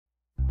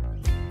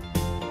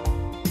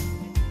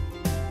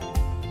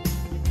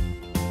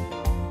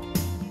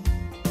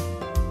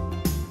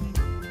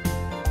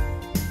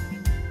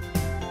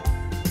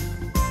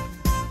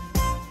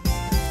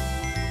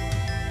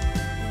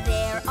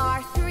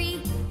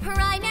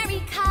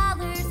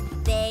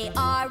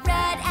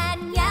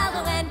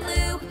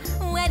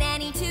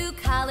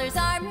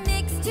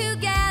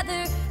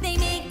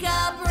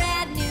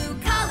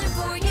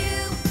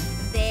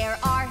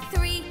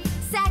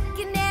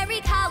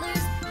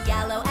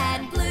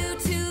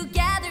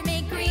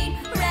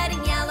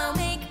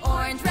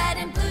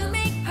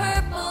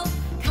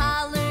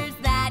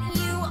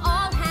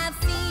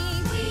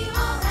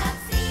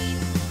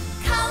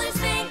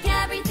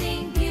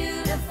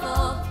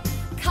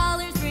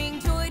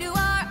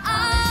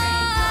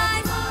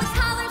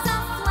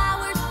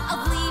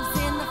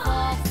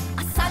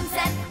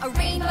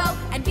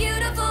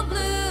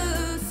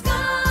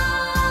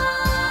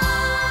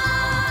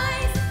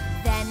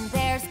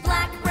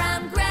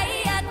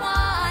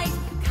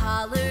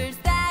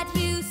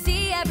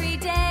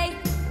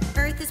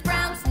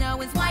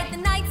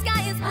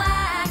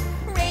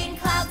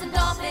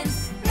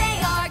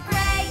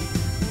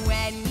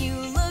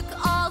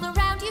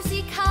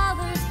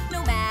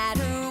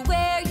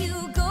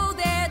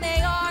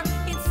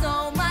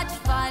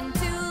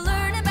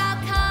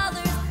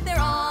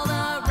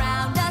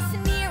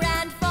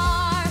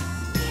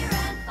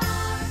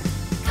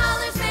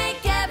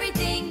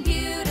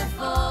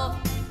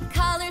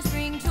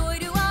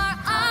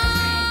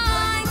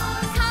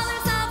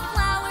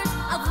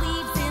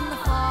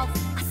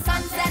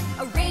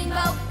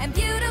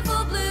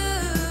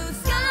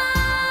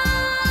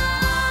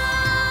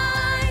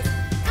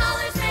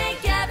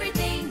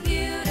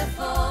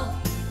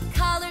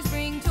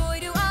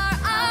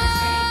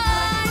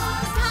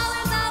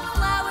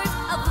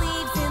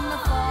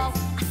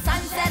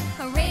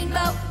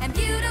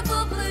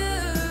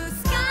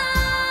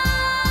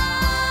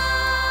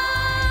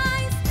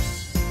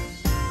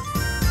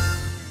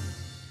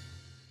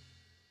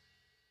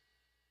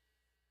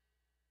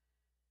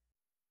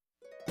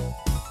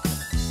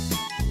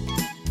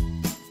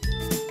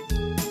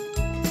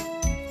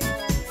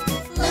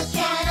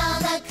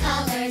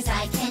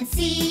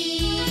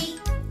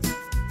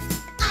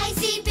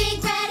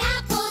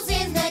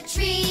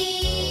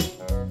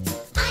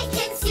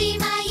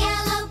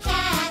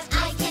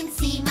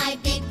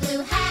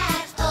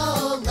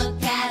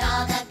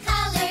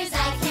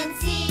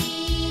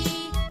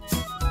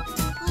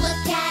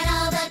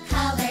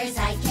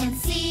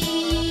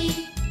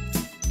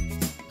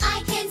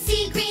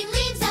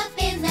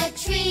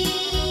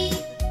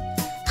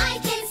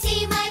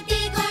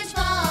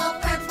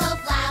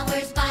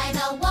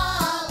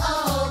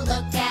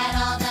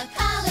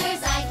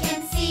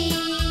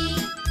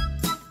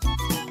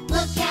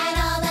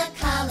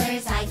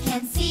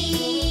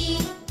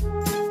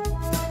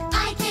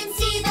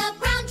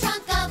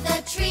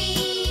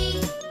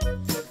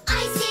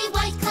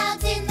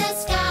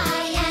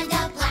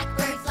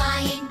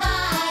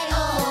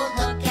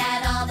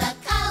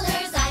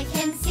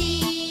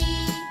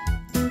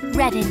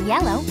Red and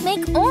yellow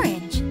make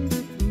orange.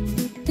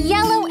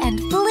 Yellow and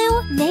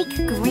blue make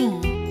green.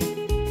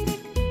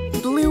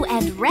 Blue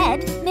and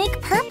red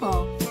make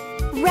purple.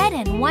 Red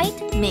and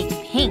white make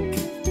pink.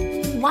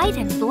 White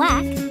and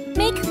black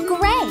make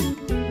gray.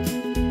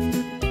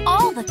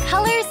 All the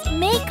colors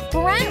make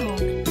brown.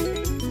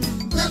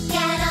 Look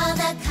at all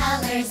the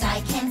colors I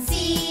can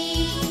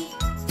see.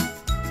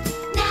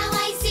 Now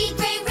I see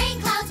gray rain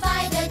clouds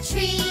by the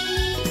tree.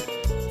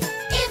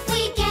 If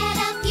we get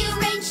a few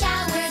rain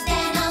showers,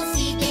 then I'll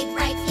see big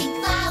bright pink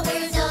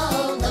flowers.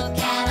 Oh, look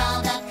at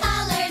all the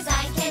colors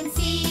I can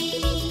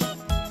see.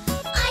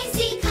 I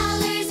see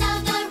colors of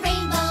the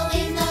rainbow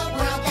in the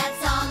world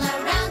that's all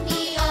around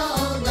me.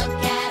 Oh,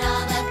 look at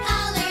all the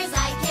colors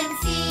I can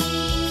see.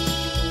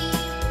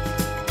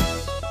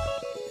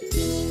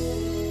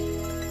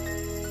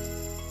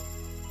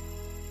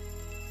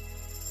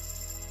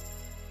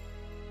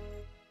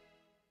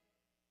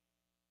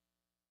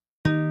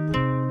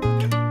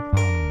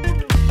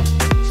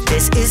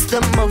 This is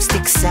the most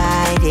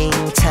exciting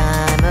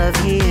time of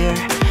year.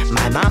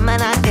 My mom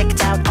and I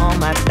picked out all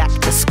my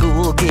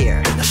back-to-school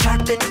gear. I'll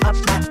sharpen up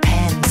my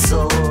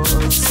pencils,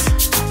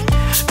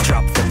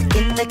 drop them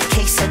in the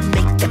case and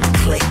make them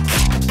click.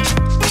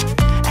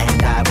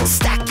 And I will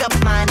stack up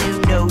my new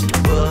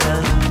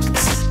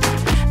notebooks,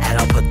 and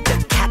I'll put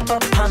the cap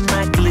upon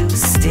my glue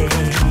stick.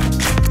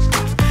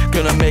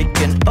 Gonna make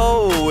an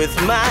O with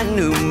my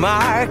new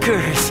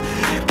markers,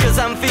 'cause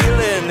I'm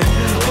feeling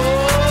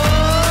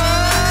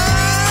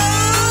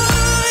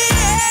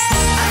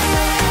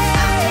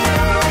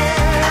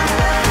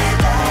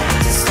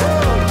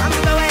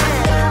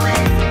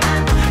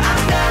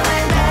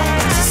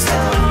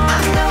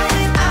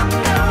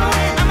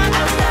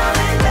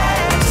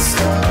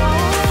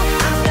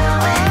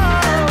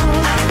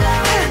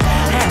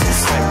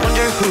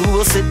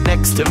sit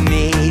next to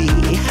me,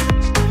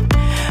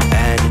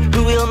 and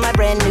who will my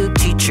brand new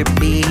teacher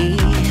be?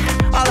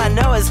 All I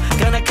know is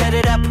gonna cut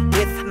it up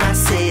with my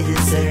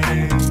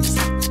scissors,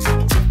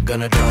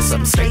 gonna draw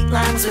some straight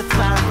lines with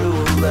my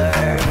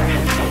ruler,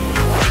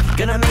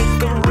 gonna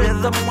make a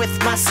rhythm with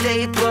my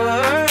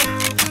stapler,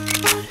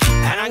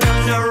 and I'm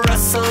gonna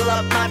rustle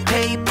up my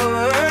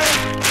paper,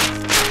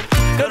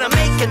 gonna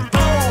make an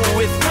O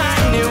with my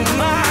new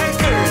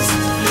markers,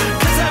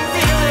 'cause I'm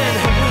feeling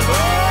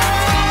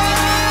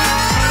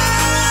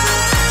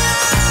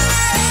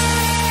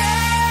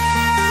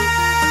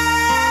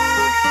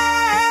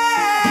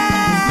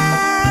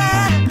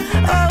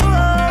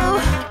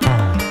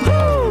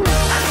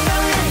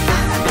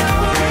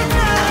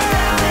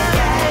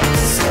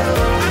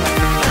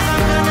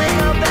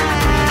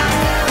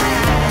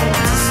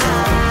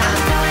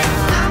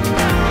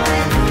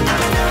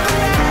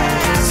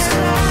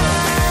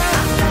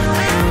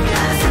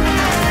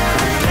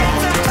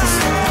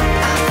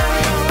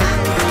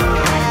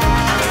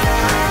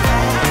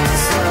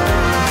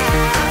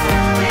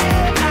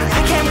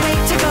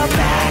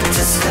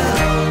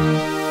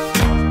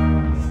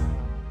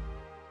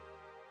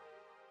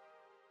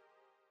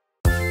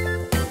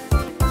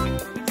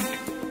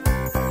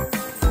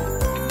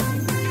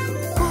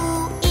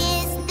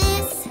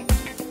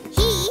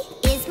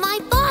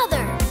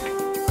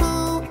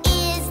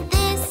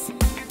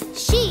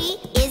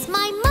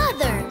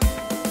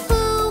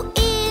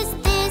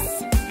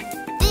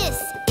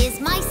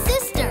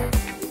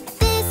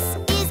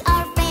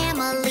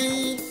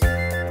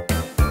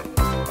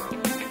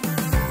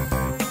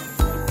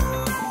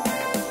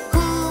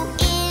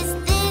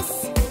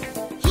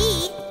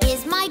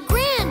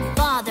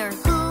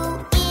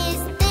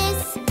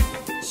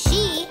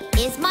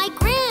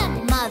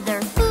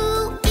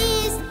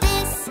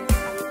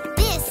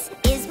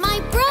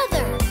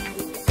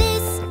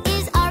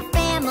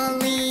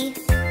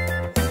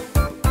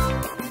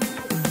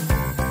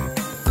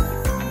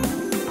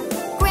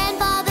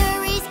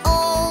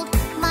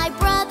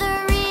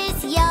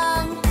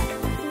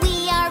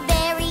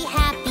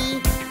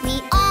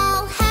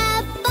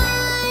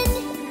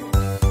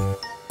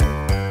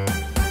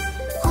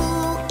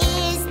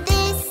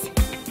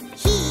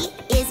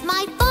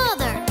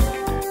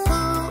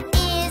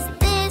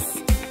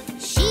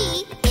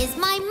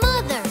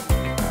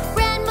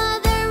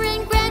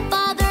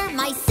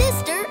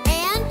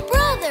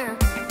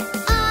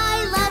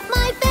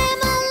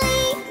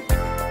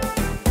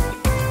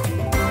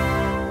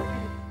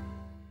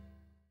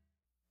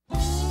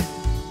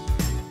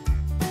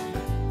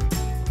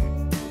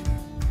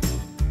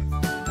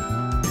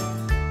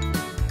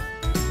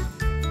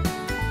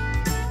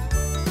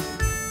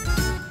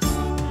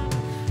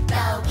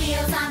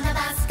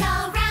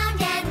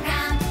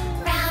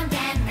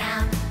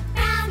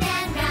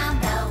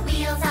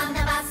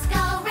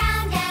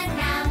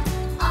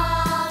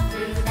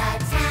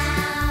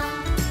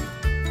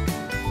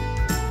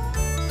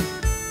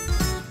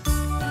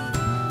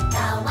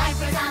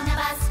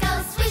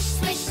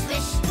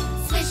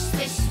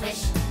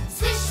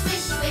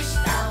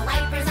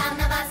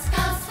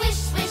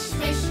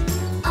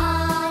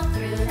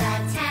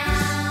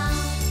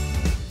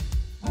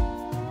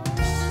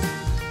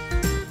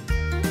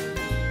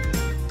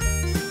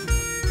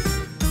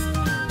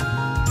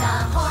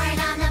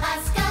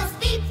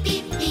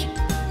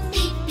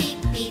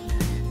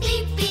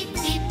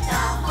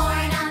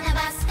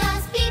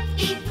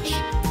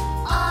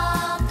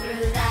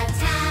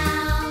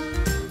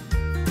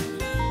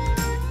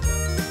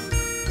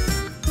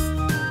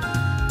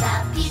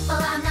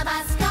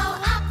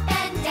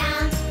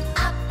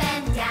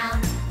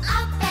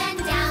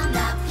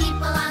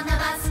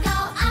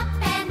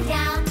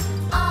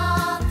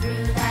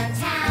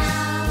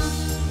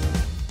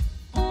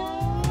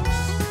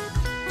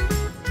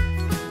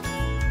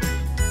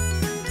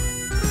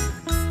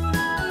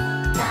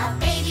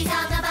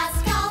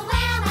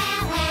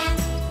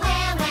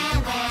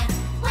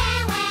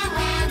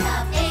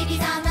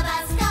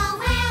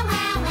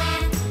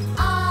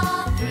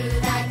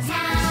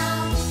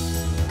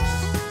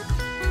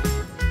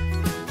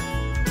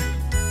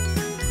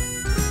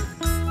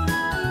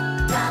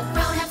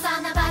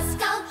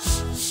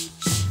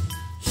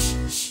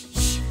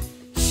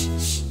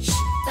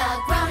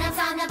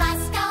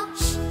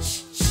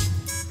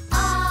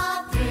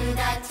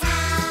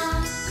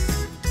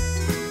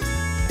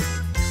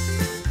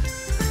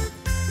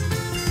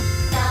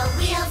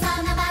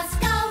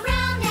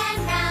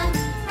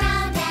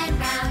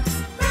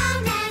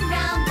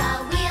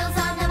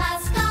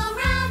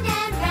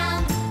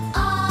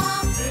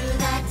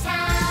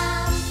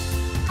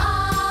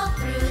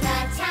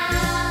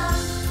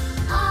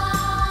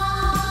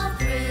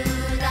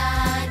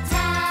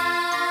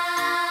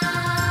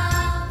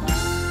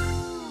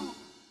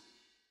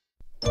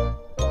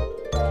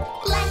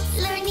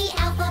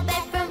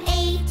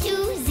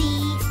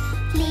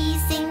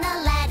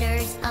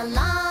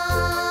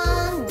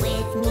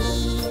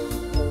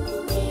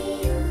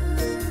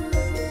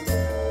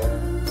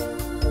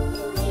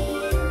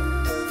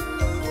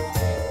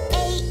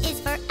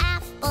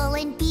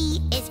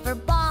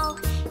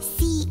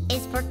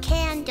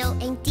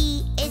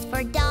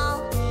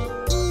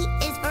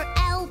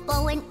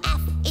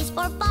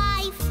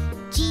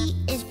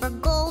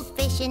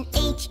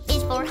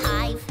is for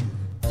hive.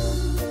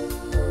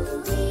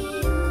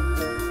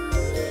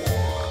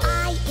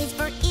 I is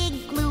for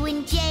igloo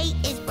and J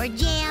is for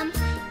jam.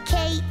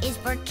 K is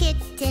for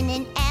kitten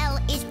and L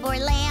is for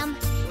lamb.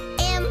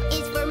 M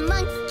is for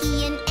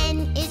monkey and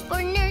N is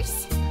for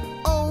nurse.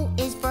 O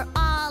is for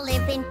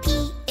olive and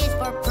P is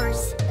for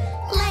purse.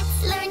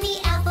 Let's learn the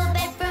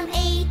alphabet from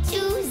A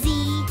to Z.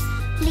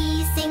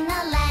 Please sing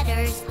the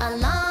letters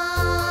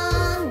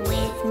along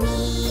with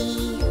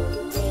me.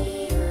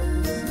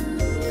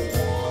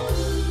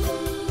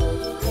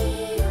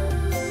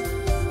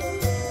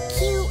 Q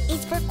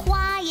is for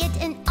quiet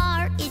and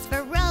R is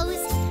for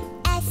rose.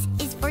 S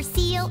is for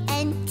seal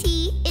and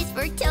T is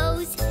for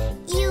toes.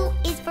 U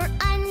is for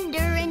under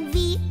and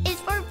V is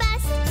for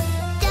vest.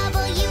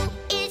 W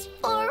is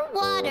for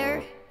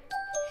water.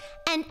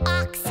 And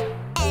ox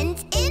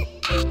ends in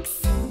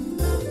X.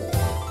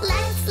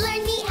 Let's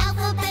learn the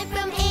alphabet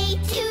from A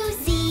to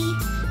Z.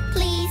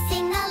 Please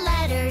sing the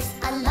letters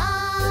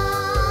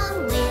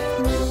along with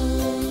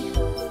me.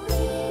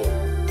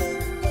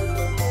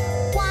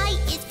 Y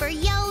is for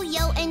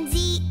yo-yo and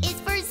Z is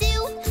for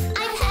zoo.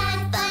 I've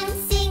had fun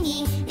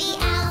singing the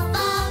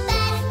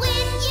alphabet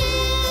with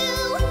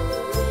you.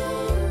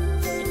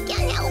 I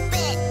can't help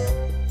it.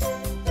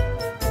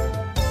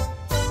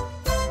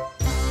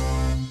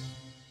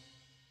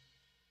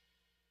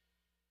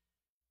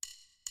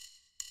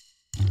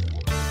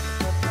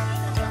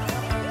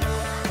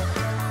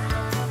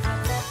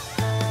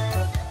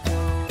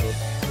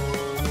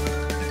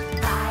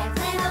 Five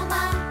little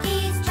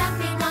monkeys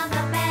jumping on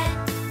the bed.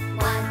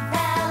 One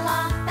fell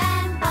off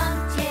and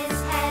bumped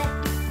his head.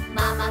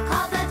 Mama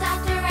called the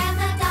doctor and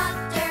the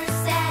doctor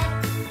said,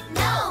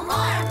 "No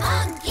more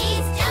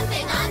monkeys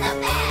jumping on the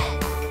bed."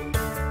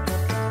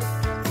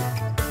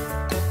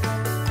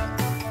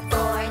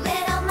 Four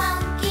little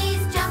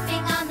monkeys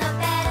jumping on the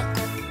bed.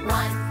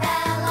 One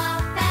fell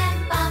off and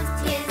bumped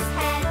his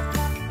head.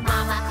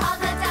 Mama called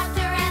the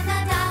doctor and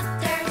the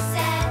doctor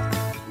said,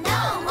 "No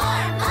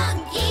more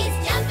monkeys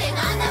jumping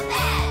on the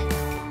bed."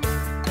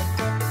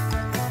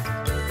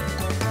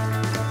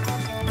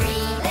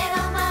 Three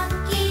little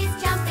monkeys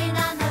jumping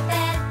on the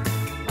bed.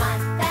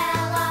 One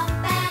fell off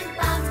and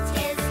bumped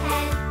his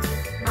head.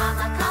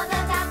 Mama called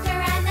the doctor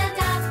and the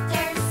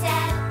doctor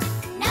said,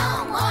 "No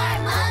more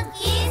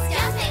monkeys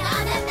jumping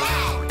on the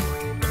bed."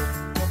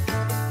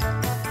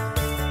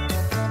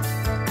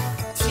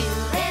 Two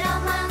little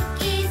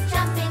monkeys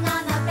jumping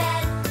on the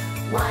bed.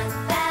 One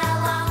fell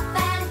off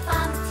and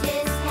bumped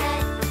his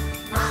head.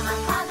 Mama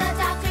called the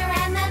doctor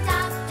and the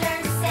doctor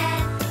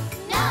said,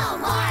 "No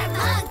more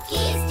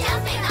monkeys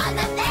jumping on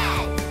the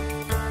bed."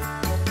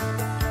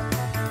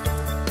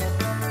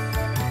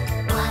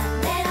 One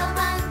little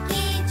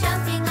monkey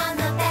jumping on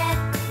the bed.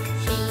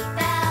 She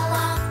fell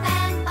off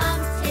and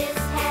bumped his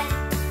head.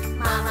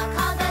 Mama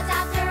called the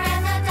doctor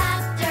and the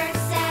doctor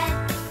said,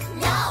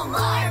 "No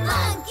more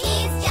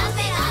monkeys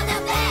jumping on the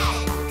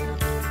bed."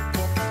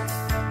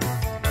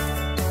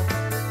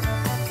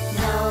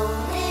 No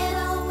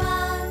little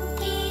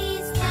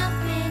monkeys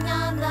jumping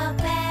on the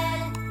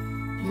bed.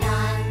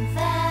 None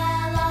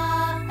fell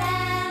off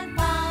and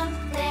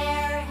bumped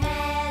their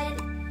head.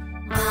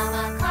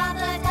 Mama called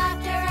the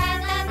doctor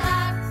and the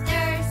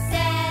doctor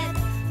said,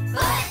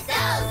 "Put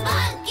those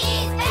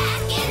monkeys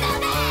back in the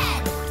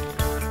bed."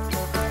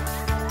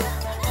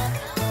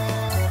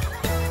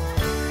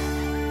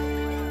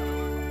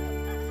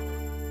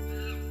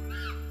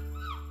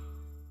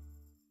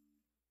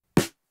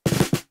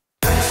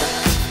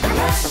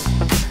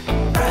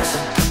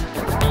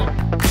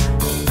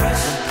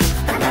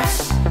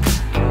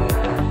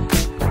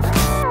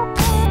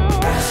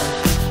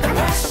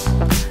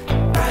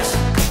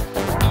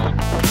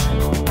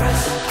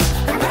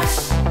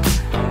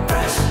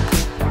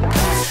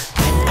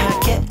 When I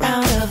get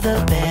out of the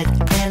bed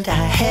and I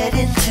head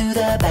into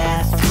the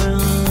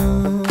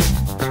bathroom,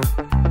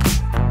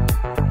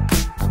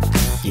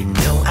 you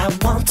know I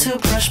want to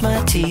brush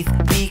my teeth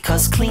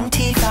because clean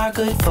teeth are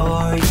good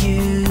for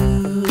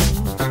you.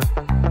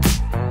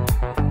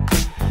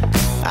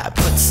 I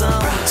put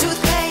some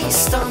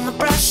toothpaste on the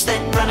brush,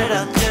 then run it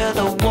under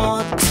the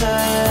water.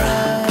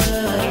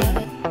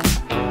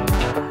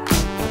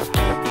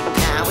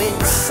 Now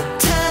it's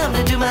time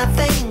to do my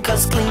thing,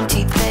 cause clean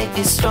teeth make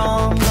me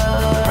stronger.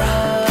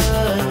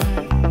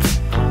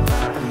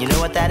 And you know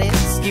what that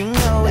is? You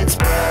know it's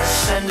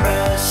brush and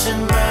brush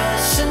and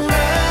brush and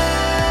brush.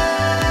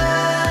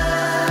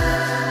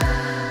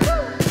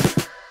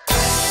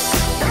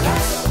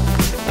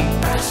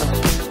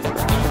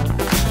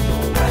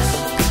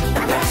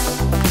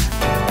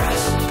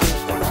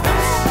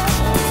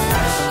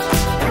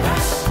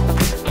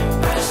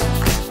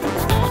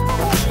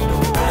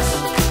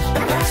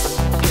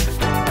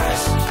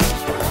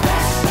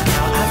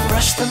 Now I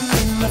brush them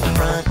in the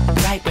front,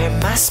 right where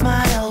my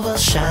smile will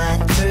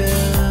shine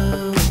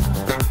through.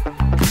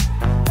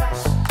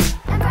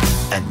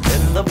 And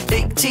then the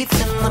big teeth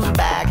in the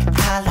back,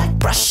 I like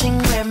brushing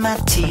where my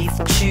teeth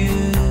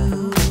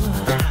chew.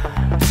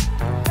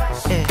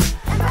 Yeah.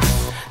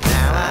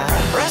 Now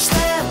I brush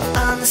them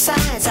on the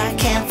sides, I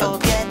can't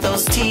forget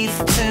those teeth.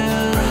 teeth too.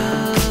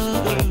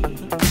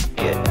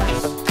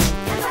 Yes.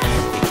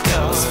 It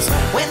goes.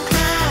 When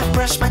I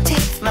brush my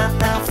teeth, my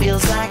mouth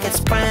feels like it's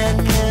brand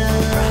new.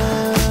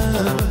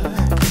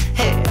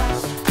 Hey.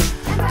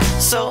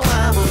 So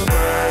I will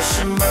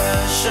brush and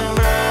brush and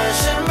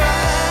brush and brush.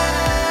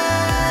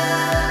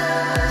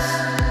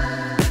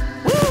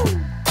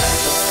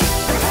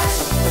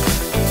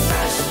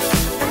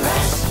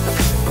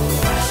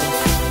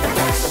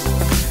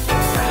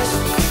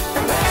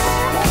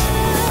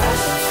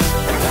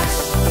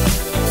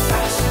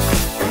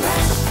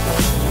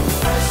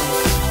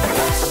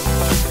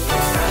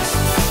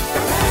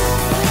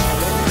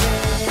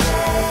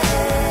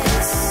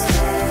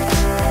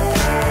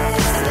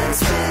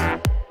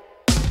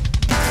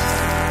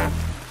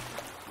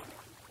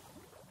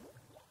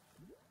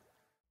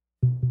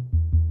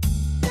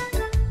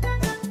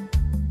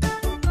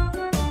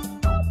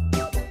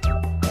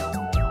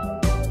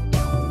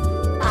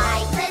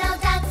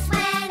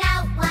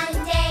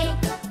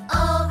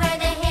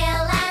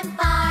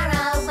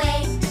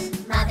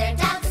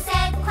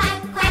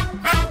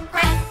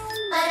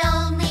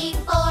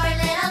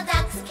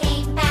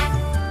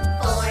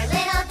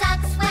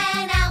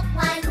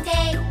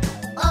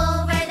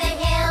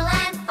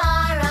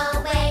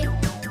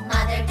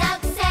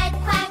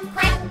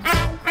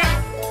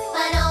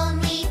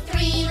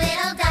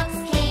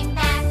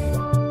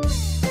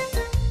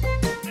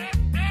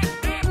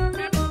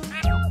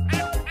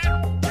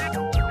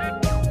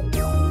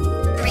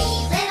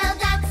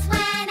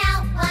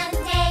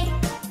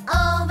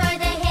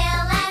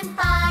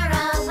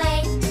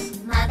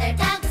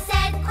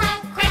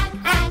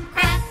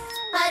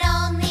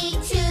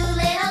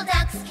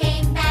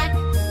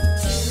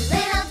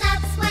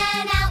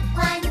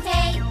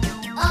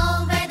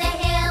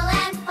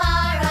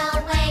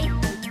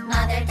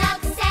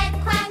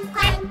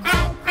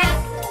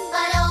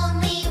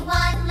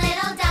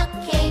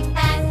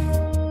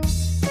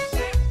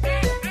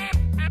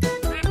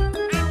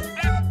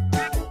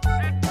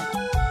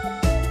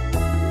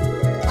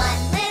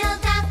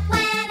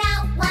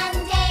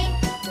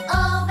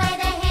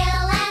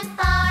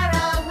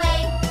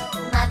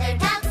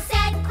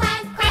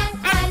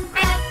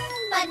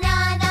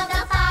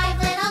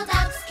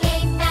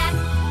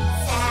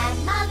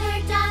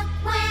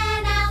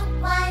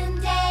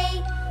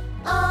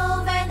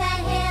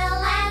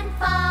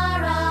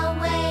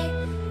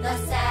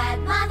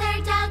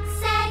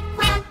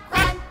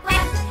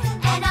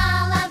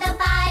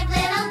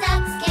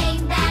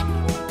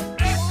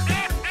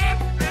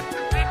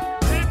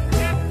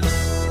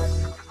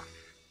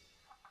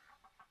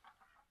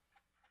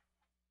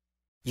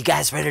 You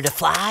guys ready to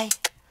fly?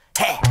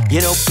 Hey!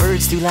 You know,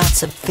 birds do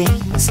lots of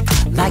things,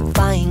 like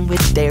flying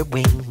with their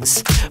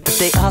wings. But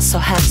they also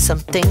have some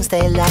things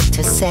they like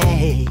to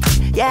say.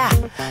 Yeah,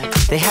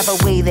 they have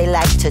a way they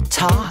like to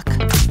talk.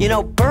 You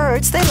know,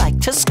 birds, they like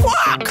to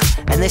squawk.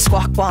 And they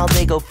squawk while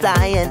they go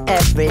flying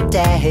every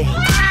day.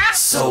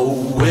 So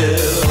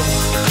we'll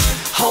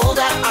hold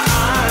out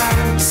our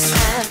arms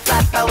and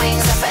flap our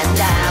wings up and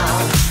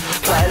down.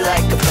 Fly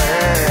like a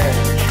bird.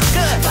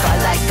 Good! Fly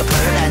like a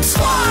bird and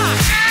squawk.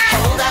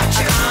 Hold out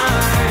your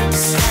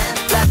arms and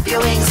flap your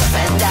wings up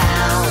and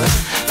down.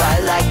 Fly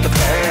like a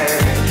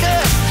bird.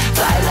 Good.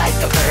 Fly like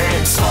a bird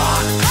and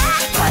squawk.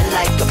 Fly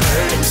like a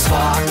bird and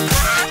squawk.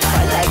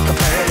 Fly like a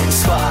bird and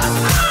squawk.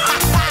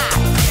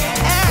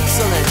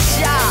 Excellent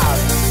job.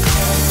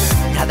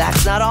 Now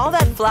that's not all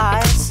that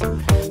flies.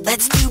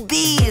 Let's do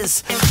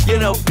bees. You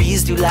know,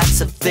 bees do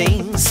lots of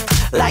things,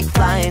 like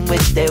flying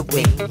with their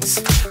wings.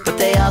 But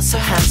they also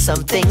have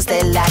some things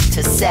they like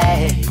to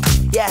say.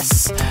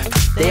 Yes,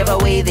 they have a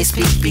way they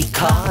speak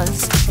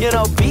because, you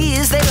know,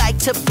 bees, they like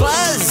to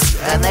buzz.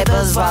 And they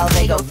buzz while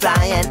they go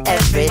flying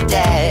every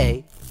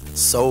day.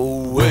 So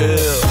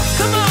we'll,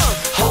 come on,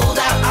 hold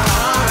out our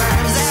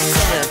arms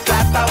and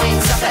flap our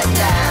wings up and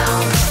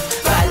down.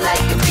 Fly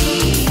like a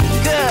bee,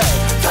 good,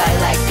 fly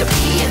like a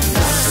bee and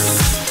buzz.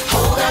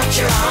 Hold out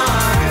your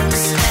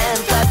arms and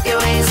flap your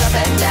wings up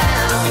and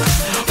down.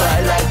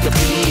 Fly like a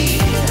bee,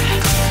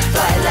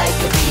 fly like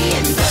a bee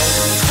and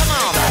buzz. Come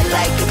on, fly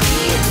like a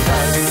bee and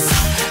buzz.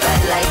 Fly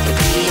like a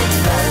bee and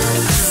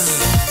buzz.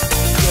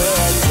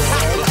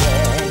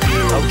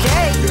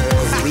 Okay,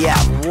 we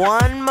have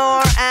one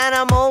more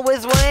animal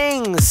with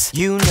wings.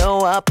 You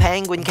know a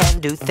penguin can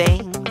do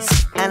things.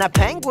 And a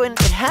penguin,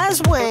 it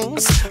has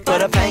wings.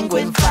 But a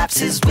penguin flaps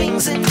his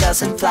wings and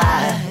doesn't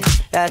fly.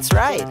 That's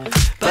right,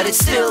 but it's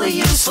still a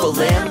useful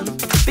limb,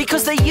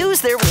 because they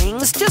use their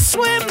wings to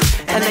swim.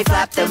 And they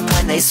flap them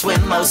when they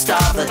swim most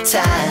all the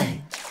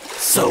time.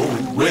 So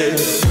we'll,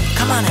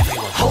 come on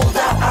everyone, hold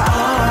out our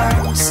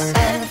arms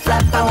and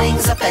flap our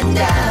wings up and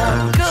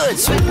down. Good,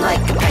 swim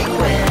like a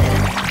penguin.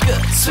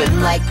 Good,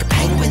 swim like a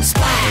penguin,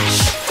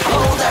 splash.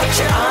 Hold out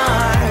your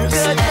arms.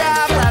 Good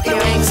job, flap your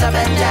wings up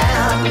and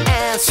down.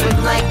 And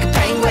swim like a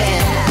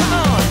penguin. Come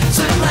on,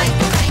 swim like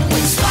a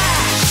penguin,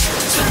 splash.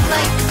 Swim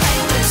like a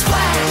penguin,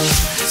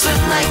 splash.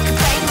 Swim like a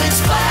penguin,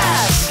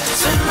 splash.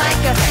 Swim like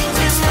a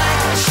penguin,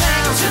 splash.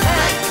 Swim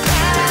like a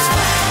penguin,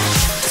 splash.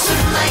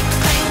 Swim like a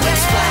penguin,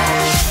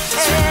 splash.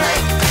 Swim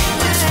like a penguin.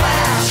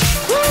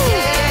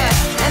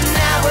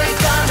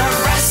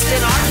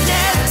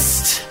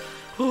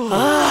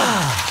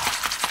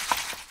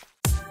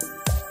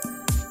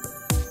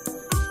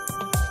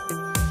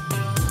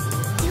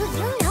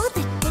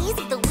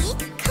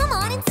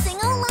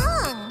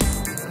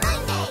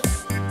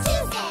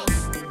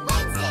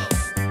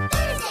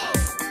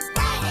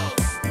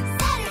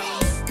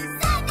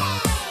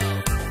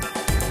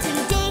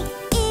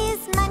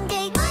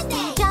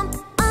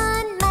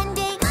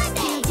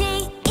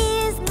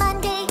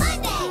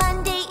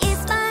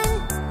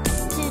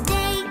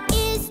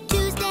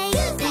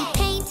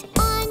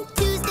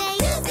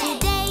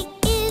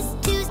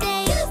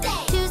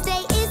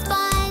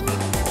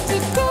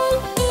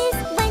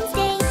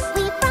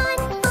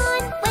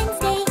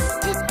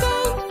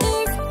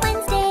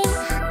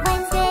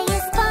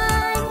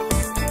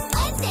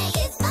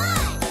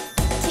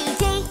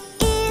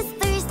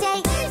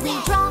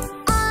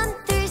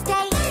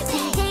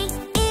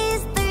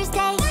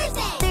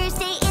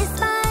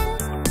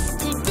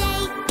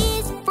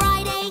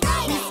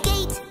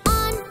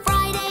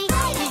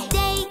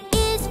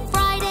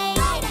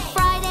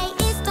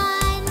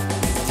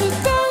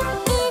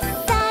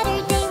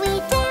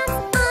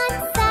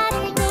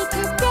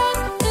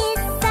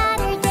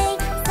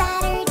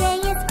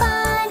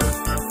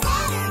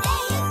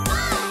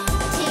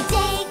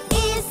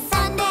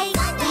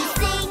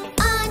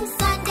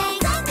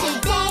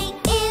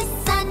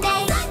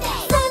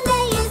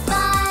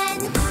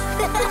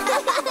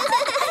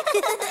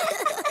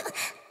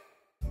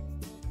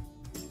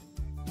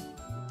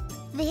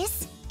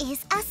 This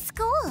is a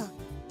school.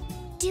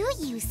 Do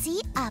you see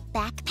a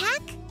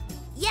backpack?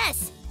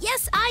 Yes,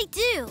 I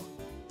do.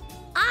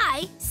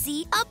 I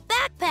see a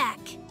backpack.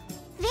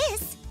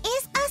 This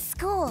is a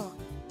school.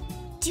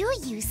 Do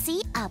you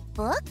see a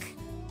book?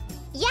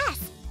 Yes,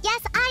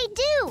 I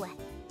do.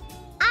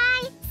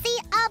 I see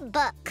a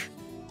book.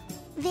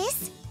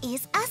 This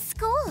is a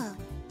school.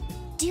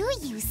 Do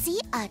you see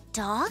a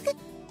dog?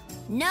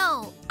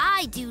 No,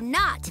 I do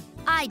not.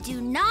 I do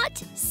not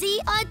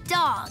see a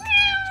dog.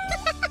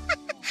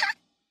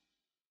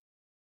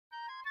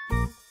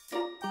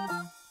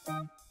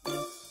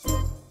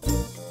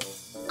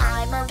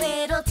 I'm a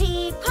little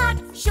teapot,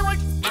 short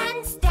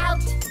and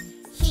stout.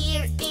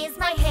 Here is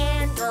my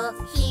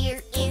handle,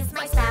 here is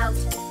my spout.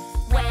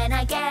 When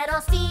I get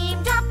all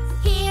steamed up,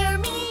 hear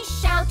me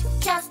shout.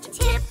 Just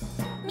tip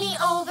me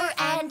over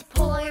and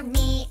pour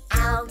me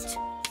out.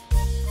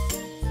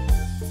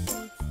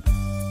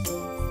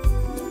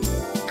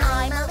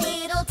 I'm a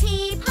little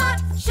teapot,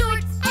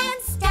 short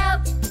and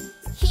stout.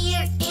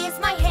 Here is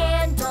my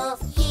handle,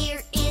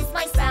 here is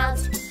my spout.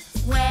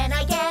 When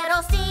I get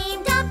all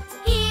steamed up,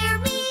 hear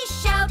me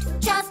shout.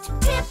 Just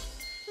tip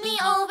me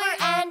over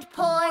and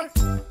pour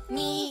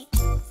me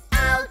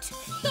out.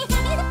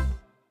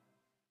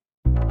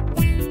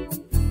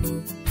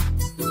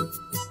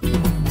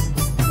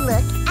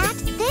 Look at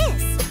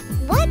this.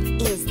 What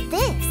is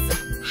this?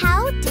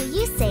 How do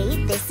you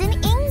say this in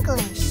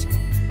English?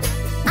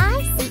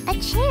 I see a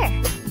chair.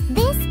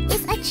 This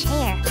is a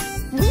chair.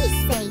 We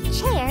say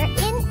chair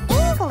in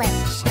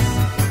English.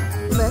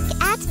 Look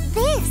at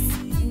this.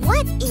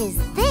 What is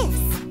this?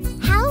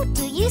 How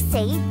do you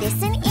say this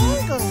in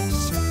English?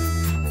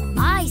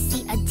 I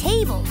see a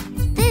table.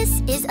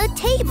 This is a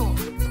table.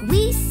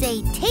 We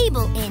say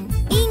table in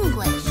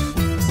English.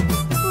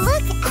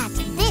 Look at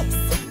this.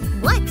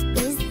 What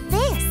is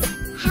this?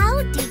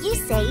 How do you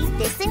say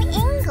this in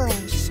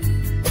English?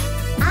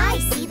 I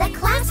see the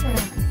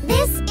classroom.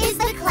 This is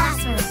the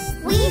classroom.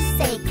 We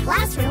say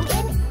classroom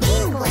in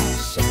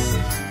English.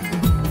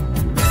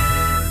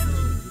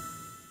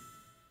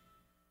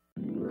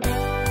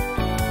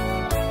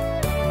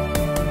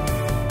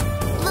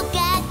 Look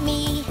at me.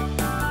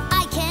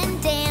 I can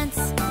dance.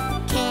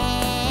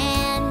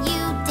 Can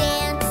you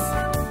dance?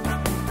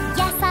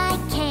 Yes, I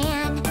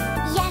can.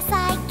 Yes,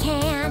 I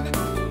can.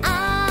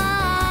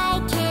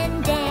 I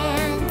can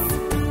dance.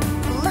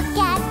 Look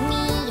at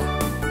me.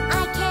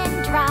 I can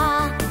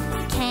draw.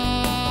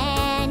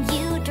 Can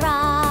you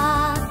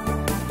draw?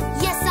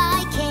 Yes,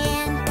 I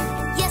can.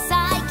 Yes,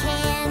 I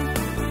can.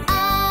 I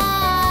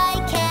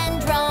can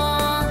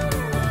draw.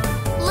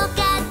 Look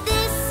at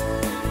this.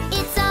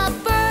 It's a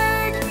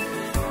bird.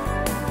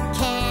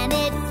 Can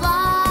it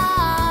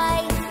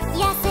fly?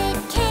 Yes, it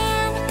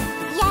can.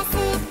 Yes,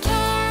 it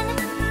can.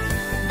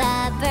 The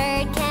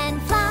bird can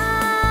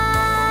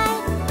fly.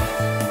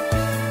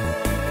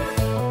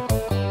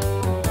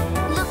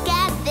 Look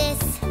at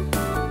this.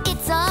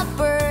 It's a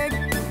bird.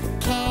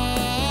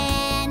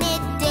 Can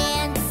it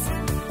dance?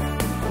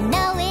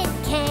 No, it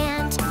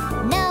can't.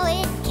 No,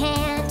 it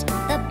can't.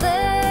 The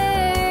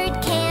bird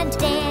can't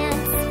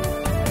dance.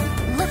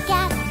 Look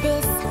at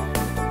this.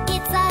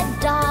 It's a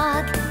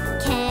dog.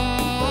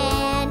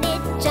 Can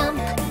it jump?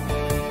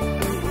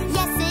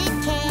 Yes, it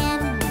can.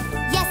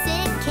 Yes,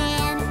 it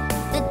can.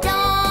 The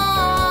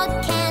dog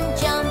can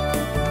jump.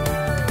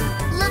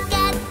 Look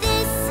at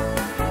this.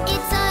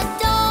 It's a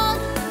dog.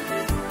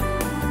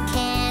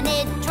 Can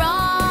it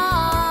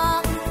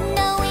draw?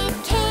 No, it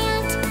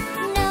can't.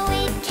 No,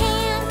 it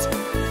can't.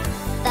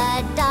 The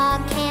dog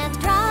can't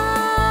draw.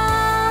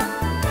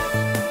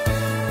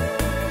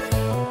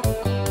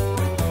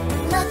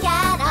 Look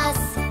at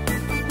us.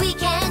 We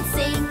can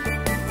sing.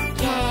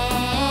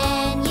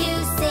 Can you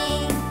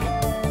sing?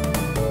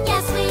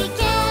 Yes, we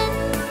can.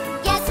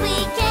 Yes, we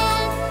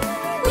can.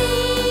 We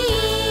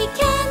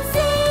can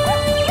sing.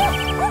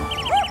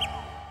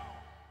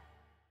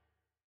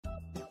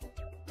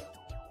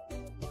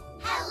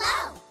 Hello,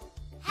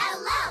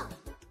 hello.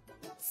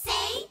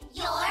 Say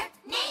your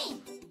name.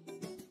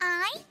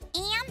 I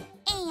am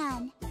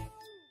Anne.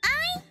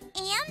 I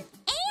am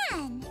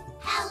Anne.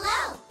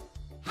 Hello,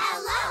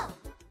 hello.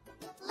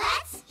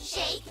 Let's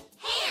shake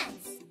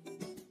hands.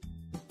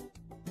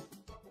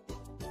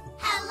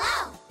 Hello,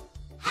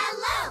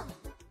 hello.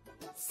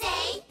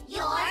 Say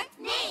your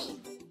name.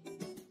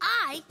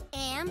 I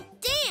am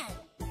Dan.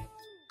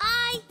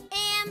 I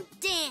am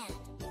Dan.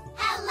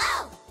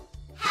 Hello,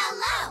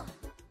 hello.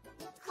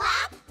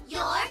 Clap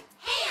your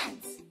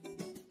hands.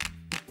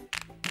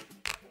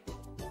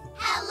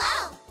 Hello,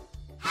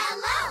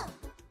 hello.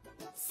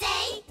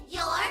 Say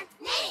your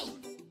name.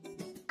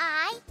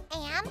 I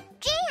am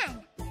Jan.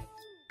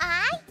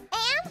 I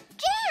am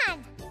Jan.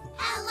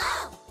 Hello,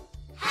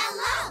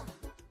 hello.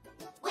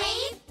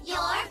 Wave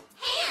your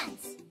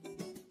hands.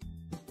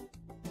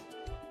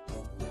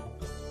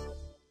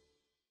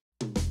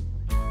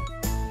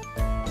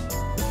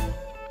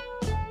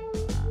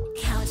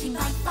 Counting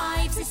by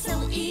fives is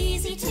so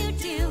easy to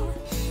do.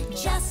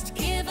 Just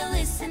give a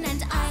listen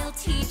and I'll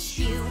teach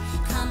you.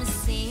 Come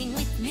sing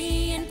with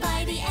me, and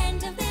by the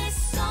end of this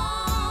song,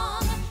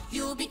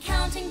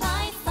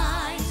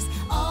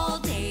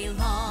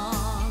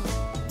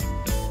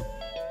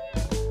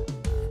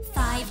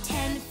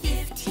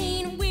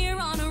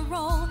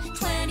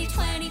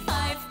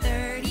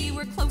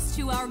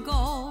 our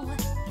goal.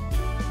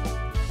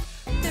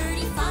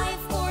 35,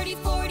 40,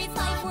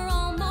 45, we're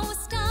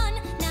almost done.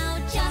 Now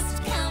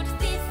just count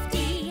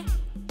 50.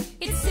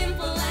 It's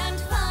simple and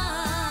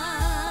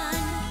fun.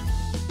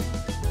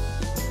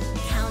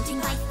 Counting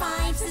by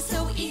fives is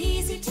so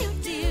easy to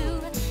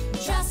do.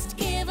 Just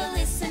give a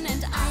listen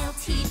and I'll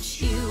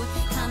teach you.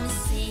 Come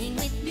sing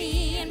with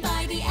me, and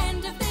by the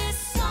end of this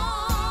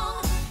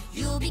song,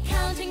 you'll be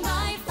counting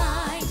by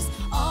fives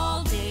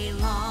all day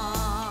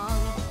long.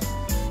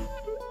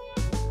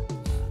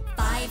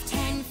 5,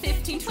 10,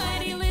 15,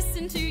 20,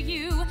 listen to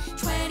you.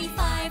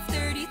 25,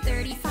 30,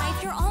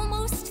 35, you're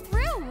almost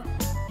through.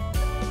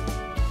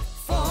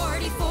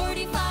 40,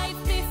 45,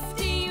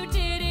 50, you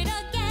did it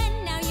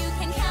again. Now you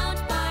can count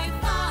by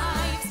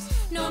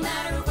fives, no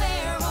matter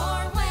where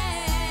or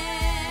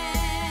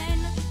when.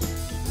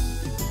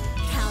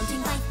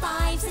 Counting by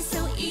fives is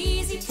so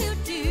easy to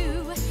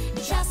do.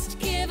 Just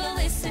give a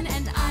listen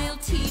and I'll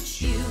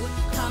teach you.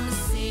 Come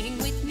sing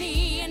with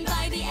me, and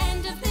by the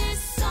end of this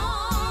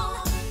song,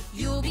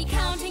 you'll be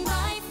counting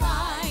by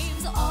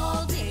fives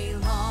all day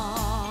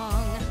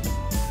long.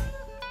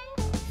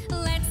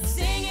 Let's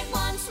sing it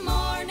once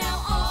more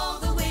now all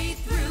the way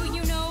through.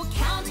 You know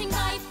counting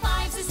by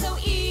fives is so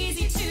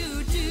easy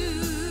to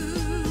do.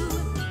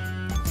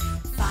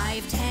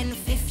 5, 10,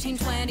 15,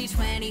 20,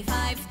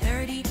 25,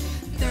 30,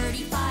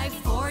 35,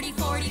 40,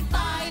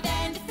 45,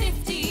 and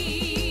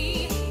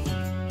 50.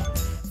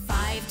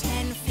 5,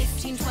 10,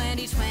 15,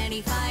 20,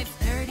 25,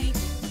 30,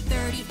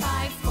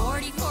 35,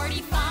 40,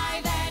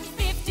 45, and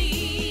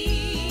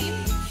 50.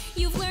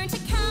 You've learned to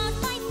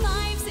count by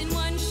fives in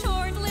one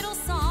short little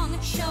song.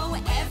 Show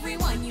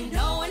everyone you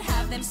know and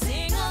have them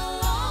sing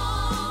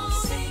along.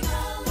 Sing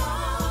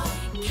along.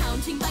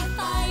 Counting by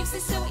fives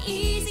is so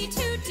easy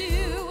to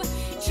do.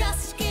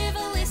 Just give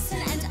a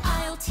listen and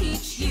I'll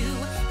teach you.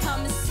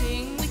 Come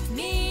sing with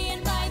me,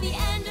 and by the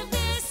end of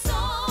this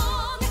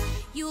song,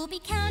 you'll be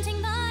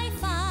counting by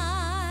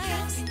fives.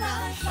 Counting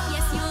by fives.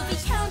 Yes, you'll be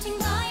counting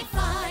by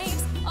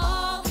fives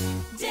all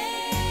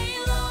day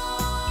long.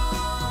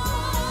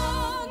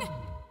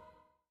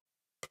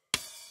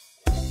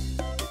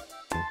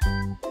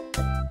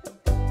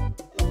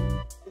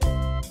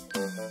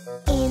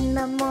 In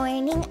the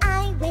morning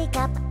I wake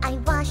up, I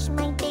wash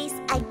my face,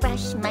 I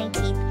brush my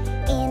teeth.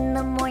 In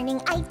the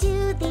morning I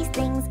do these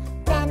things,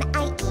 then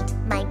I eat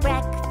my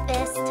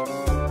breakfast.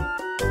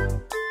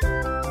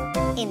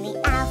 In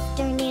the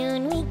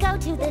afternoon we go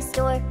to the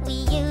store, we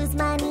use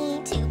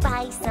money to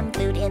buy some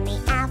food. In the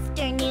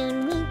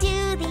afternoon we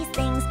do these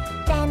things,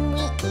 then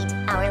we eat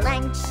our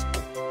lunch.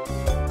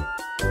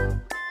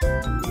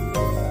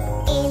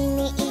 In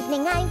the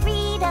evening I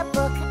read a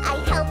book, I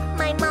help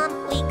my mom,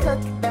 we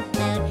cook the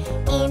food.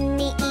 In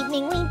the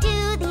evening we do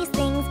these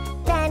things,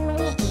 then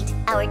we eat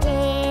our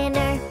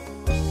dinner.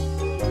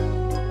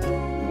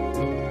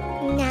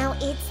 Now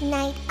it's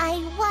night,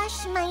 I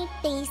wash my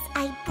face,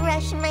 I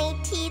brush my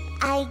teeth,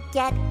 I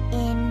get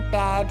in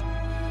bed.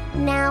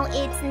 Now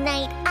it's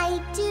night, I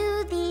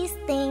do these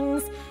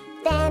things,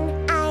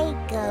 then I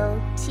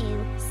go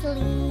to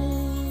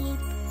sleep.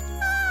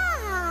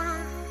 Ah!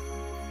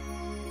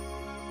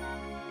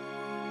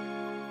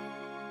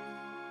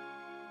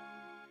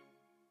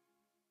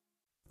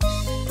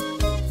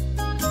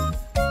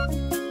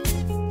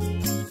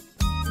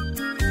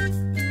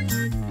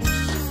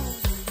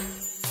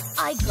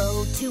 I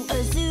go to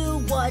a zoo,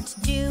 what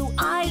do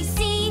I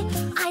see?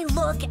 I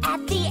look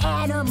at the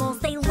animals,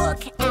 they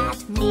look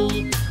at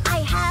me. I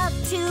have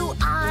 2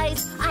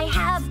 eyes, I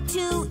have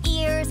 2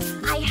 ears,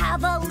 I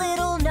have a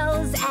little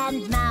nose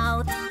and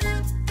mouth.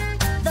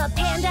 The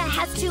panda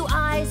has 2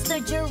 eyes, the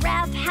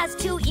giraffe has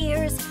 2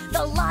 ears,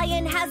 the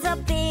lion has a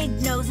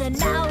big nose and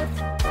mouth.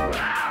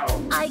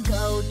 I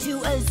go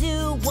to a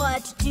zoo,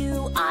 what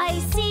do I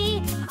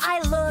see?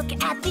 I look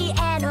at the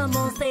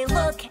animals, they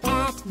look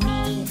at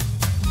me.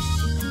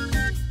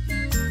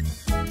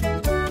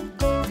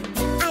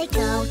 I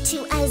go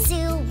to a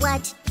zoo,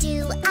 what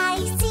do I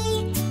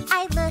see?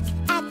 I look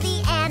at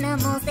the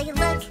animals, they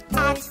look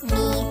at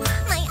me.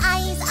 My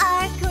eyes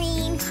are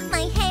green,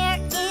 my hair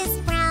is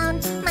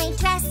brown, my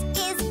dress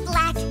is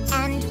black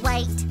and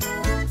white.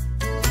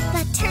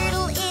 The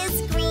turtle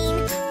is green,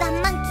 the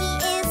monkey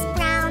is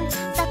brown,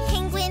 the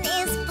penguin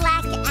is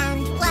black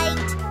and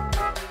white.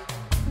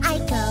 I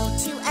go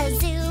to a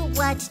zoo,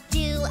 what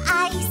do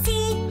I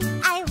see?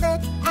 I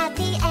look at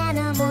the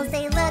animals,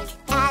 they look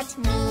at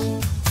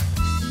me.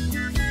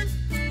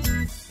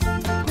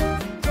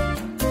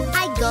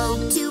 I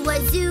go to a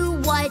zoo,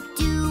 what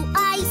do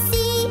I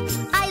see?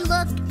 I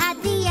look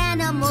at the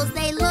animals,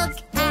 they look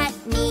at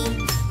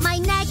me. My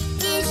neck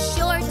is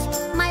short,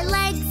 my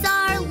legs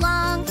are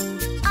long,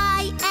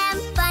 I am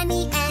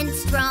funny and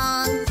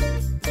strong.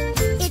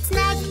 Its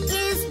neck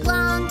is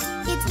long,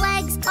 its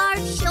legs are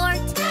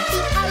short,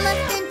 the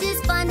elephant is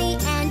funny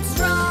and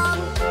strong.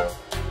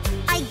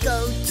 I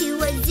go to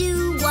a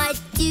zoo, what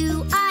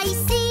do I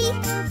see?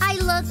 I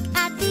look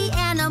at the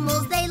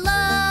animals, they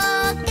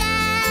look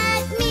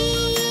at me.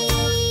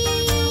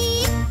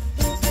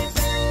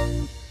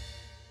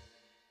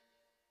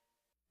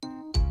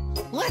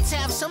 Let's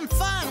have some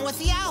fun with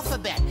the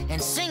alphabet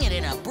and sing it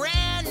in a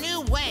brand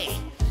new way.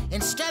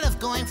 Instead of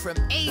going from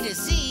A to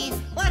Z,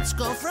 let's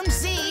go from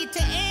Z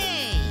to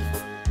A.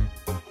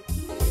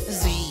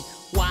 Z,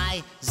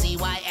 Y, Z,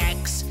 Y,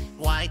 X,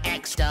 Y,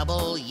 X,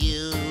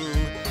 W.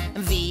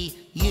 V,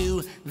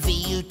 U, V,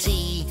 U,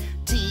 T,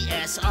 T,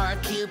 S, R,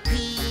 Q,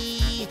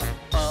 P.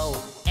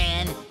 O,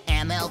 N,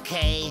 M, L,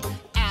 K.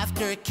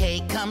 After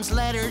K comes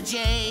letter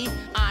J.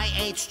 I,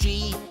 H,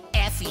 G,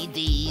 F, E,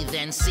 D,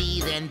 then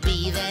C, then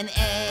B, then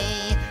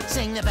A.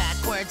 Sing the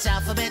backwards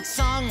alphabet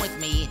song with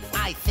me.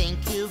 I think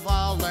you've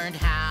all learned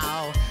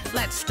how.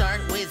 Let's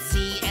start with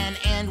Z and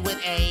end with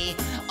A.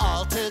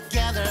 All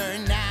together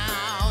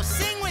now.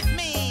 Sing with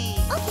me.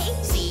 Okay.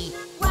 Z,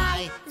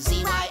 Y,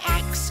 Z, Y,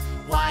 X,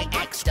 Y,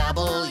 X,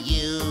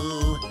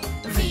 W.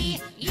 V,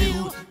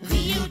 U, V,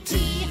 U,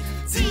 T,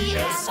 T,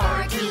 S,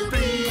 R, Q,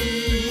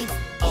 P.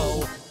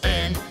 O,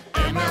 N,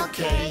 M, L,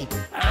 K.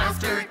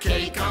 After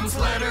K comes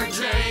letter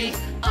J.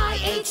 I,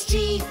 H,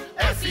 G,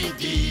 F, E,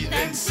 D,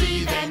 then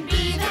C, then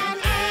B, then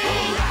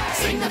A.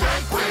 Sing the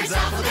backwards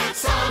alphabet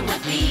song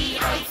with me.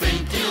 I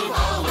think you've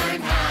all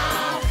learned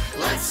how.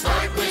 Let's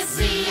start with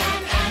Z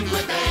and end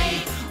with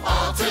A.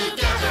 All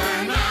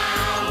together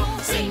now.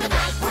 Sing the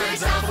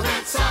backwards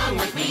alphabet song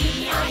with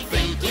me. I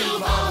think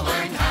you've all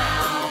learned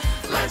how.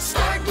 Let's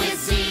start with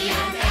Z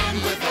and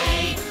end with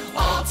A.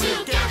 All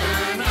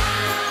together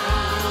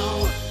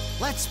now.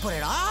 Let's put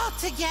it all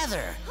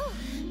together.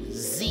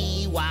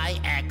 Z, Y,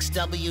 X,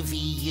 W, V,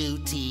 U,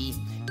 T,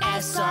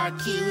 S, R,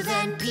 Q,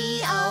 then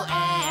P, O,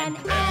 N,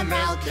 M,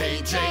 L,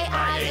 K, J,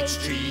 I, H,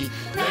 G.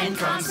 Then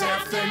comes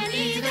F, then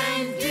E,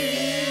 then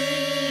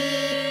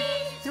D.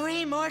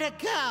 3 more to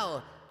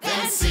go.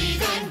 Then C,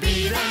 then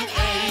B, then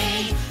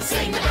A.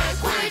 Sing the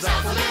backwards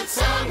alphabet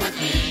song with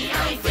me.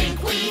 I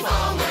think we've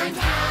all learned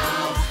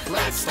how.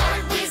 Let's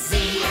start with Z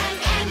and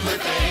end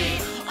with A.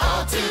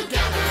 All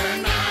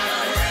together now.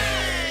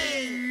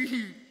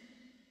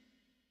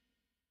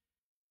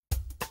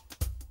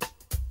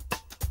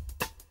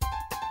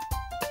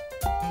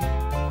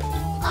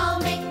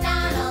 Old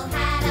MacDonald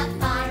had a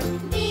farm,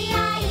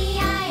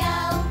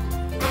 E-I-E-I-O.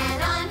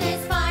 And on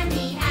his farm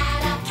he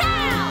had a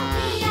cow,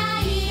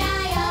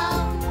 E-I-E-I-O.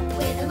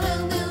 With a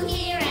moo-moo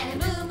here and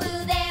a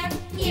moo-moo there,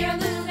 here a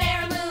moo,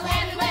 there a moo,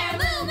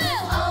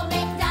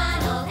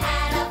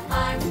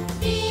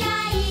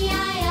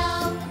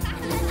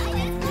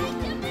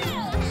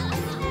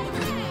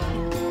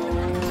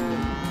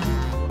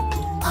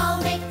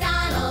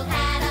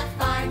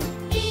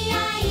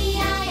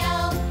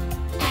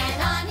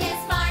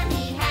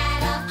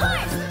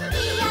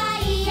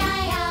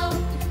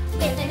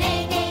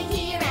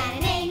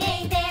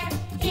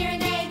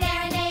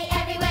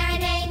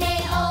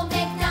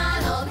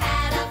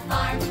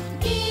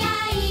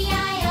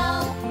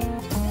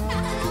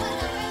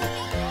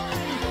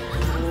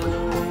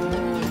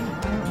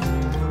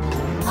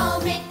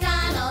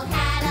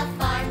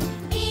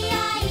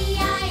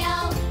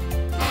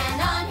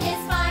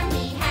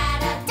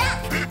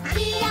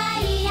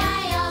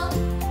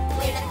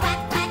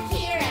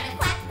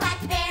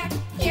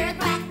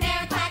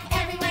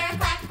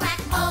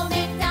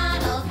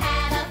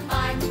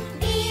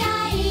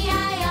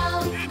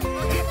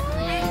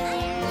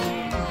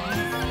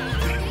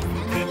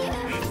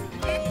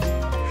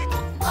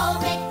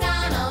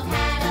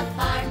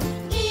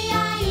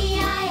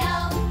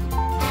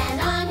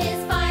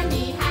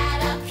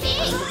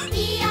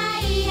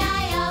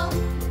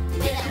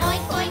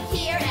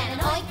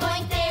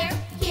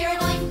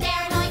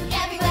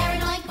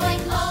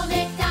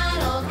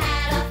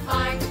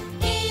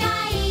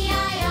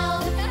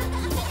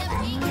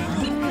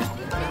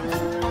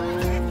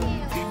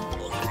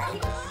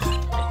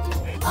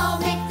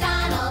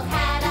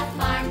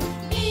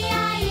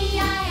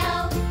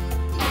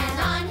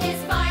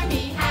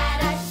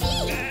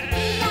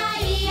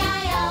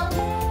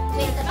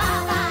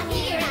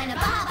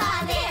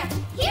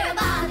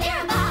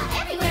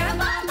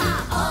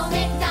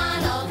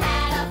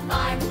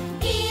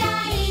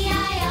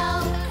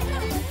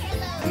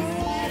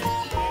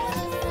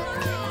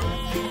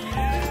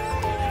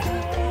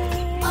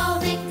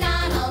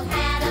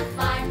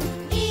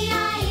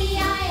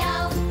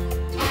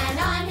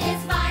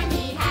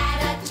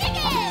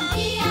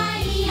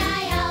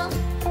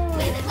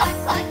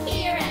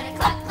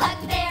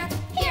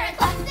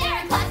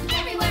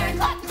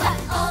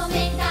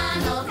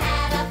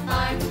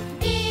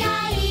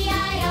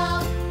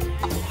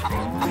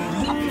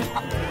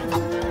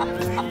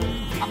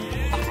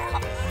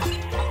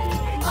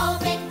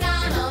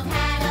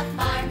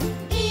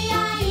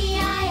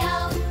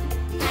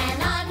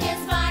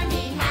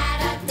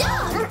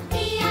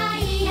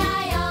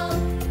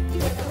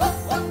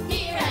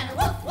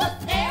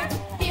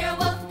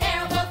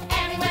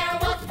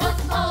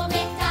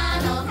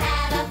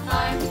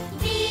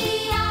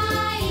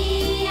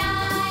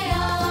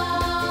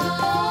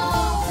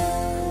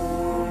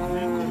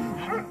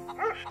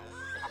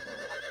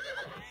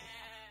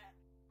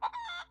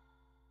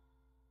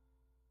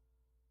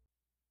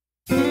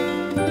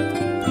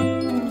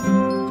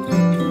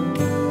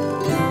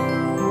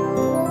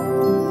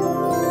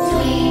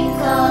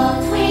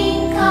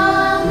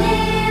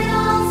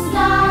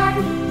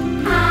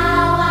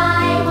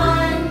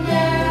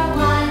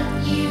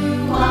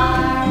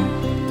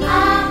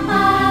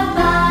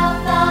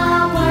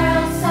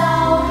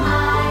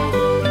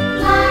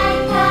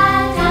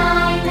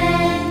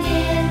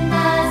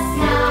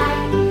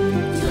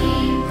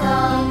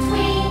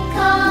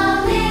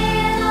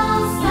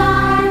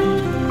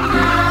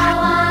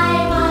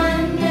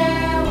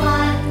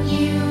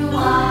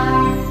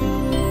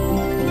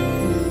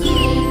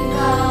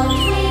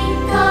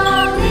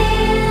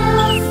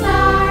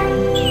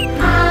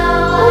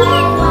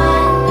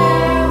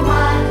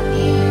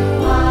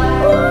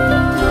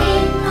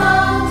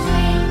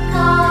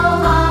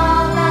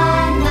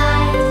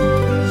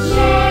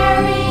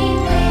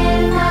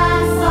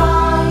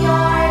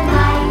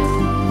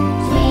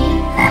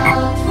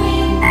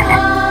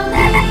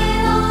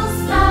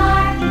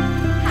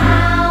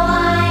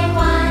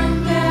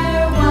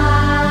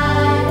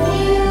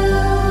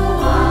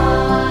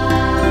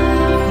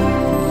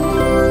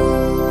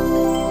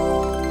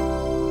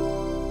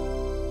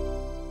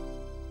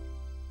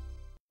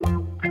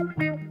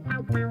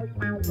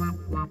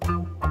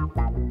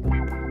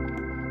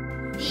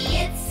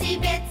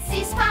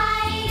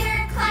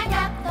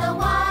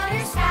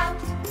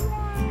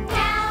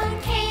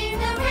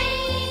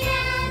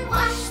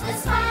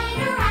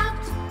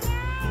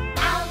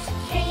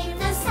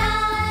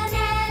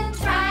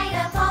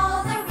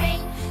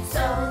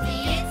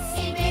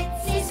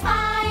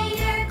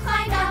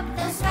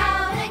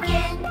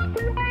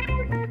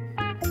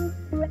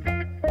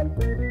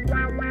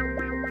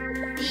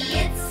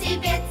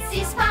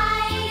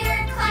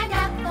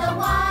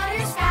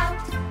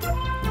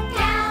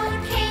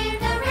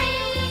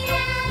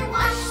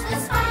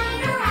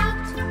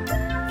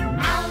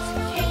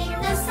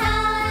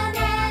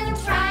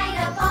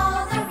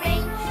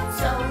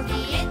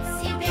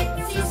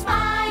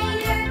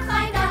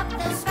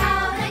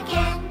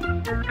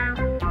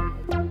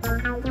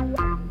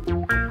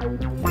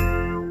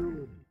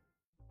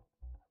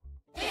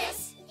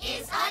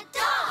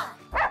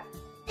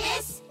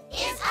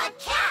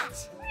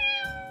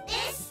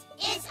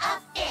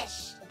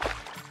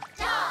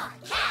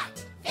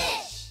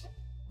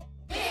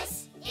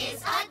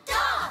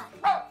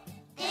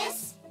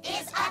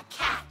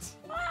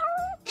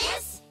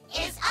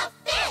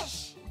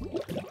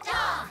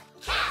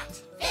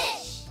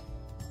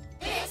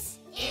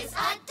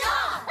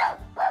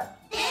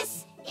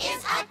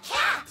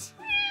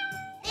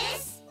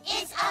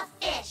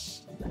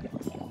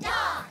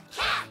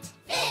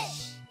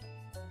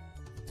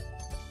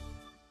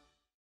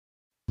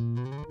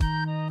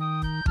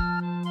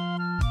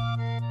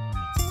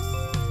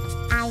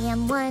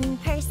 one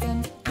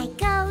person. I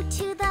go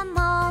to the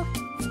mall.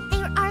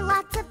 There are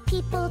lots of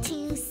people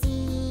to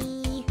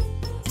see.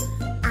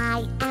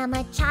 I am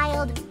a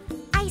child.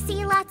 I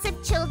see lots of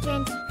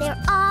children.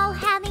 They're all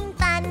having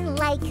fun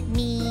like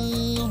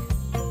me.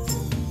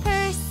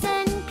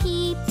 Person,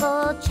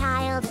 people,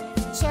 child,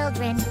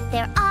 children.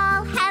 They're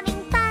all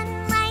having fun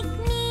like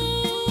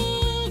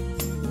me.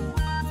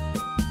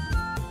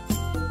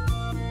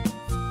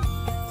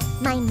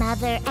 My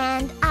mother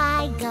and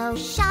I go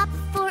shop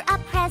for a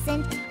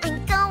present.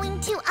 I'm going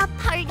to a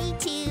party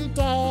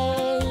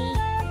today.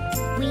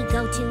 We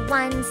go to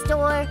one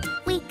store,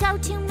 we go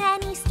to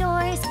many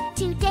stores.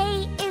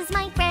 Today is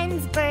my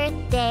friend's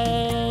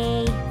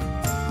birthday.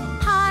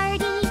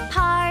 Party,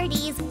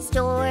 parties,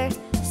 store,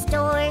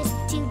 stores.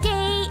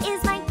 Today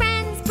is my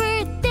friend's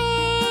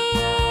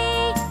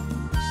birthday.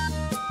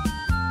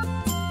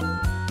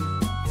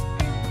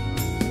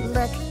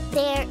 Look,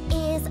 there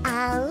is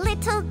a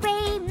little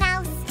gray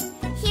mouse.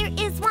 Here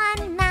is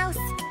one mouse.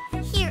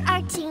 Here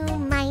are two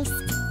mice.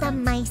 The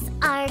mice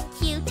are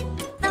cute.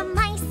 The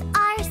mice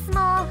are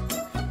small.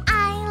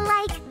 I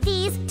like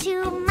these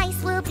two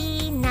mice will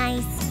be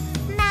nice.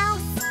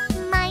 Mouse,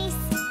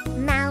 mice,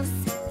 mouse,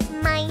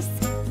 mice.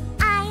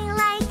 I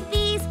like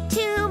these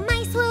two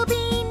mice will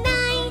be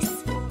nice.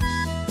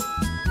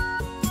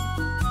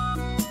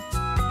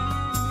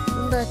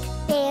 Look,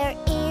 there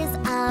is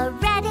a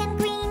red and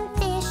green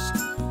fish.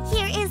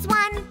 Here is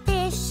one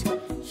fish.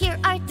 Here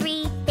are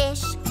three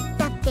fish.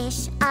 The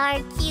fish are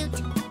cute.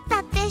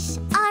 The fish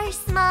are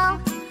small.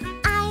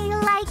 I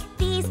like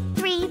these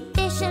three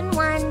fish in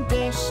one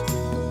dish.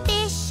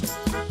 Fish,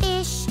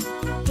 fish,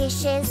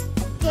 dishes,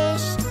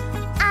 dish.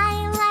 I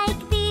like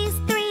these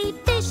three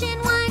fish in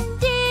one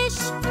dish.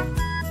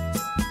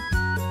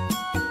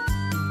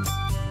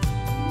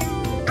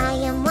 I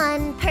am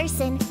one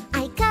person.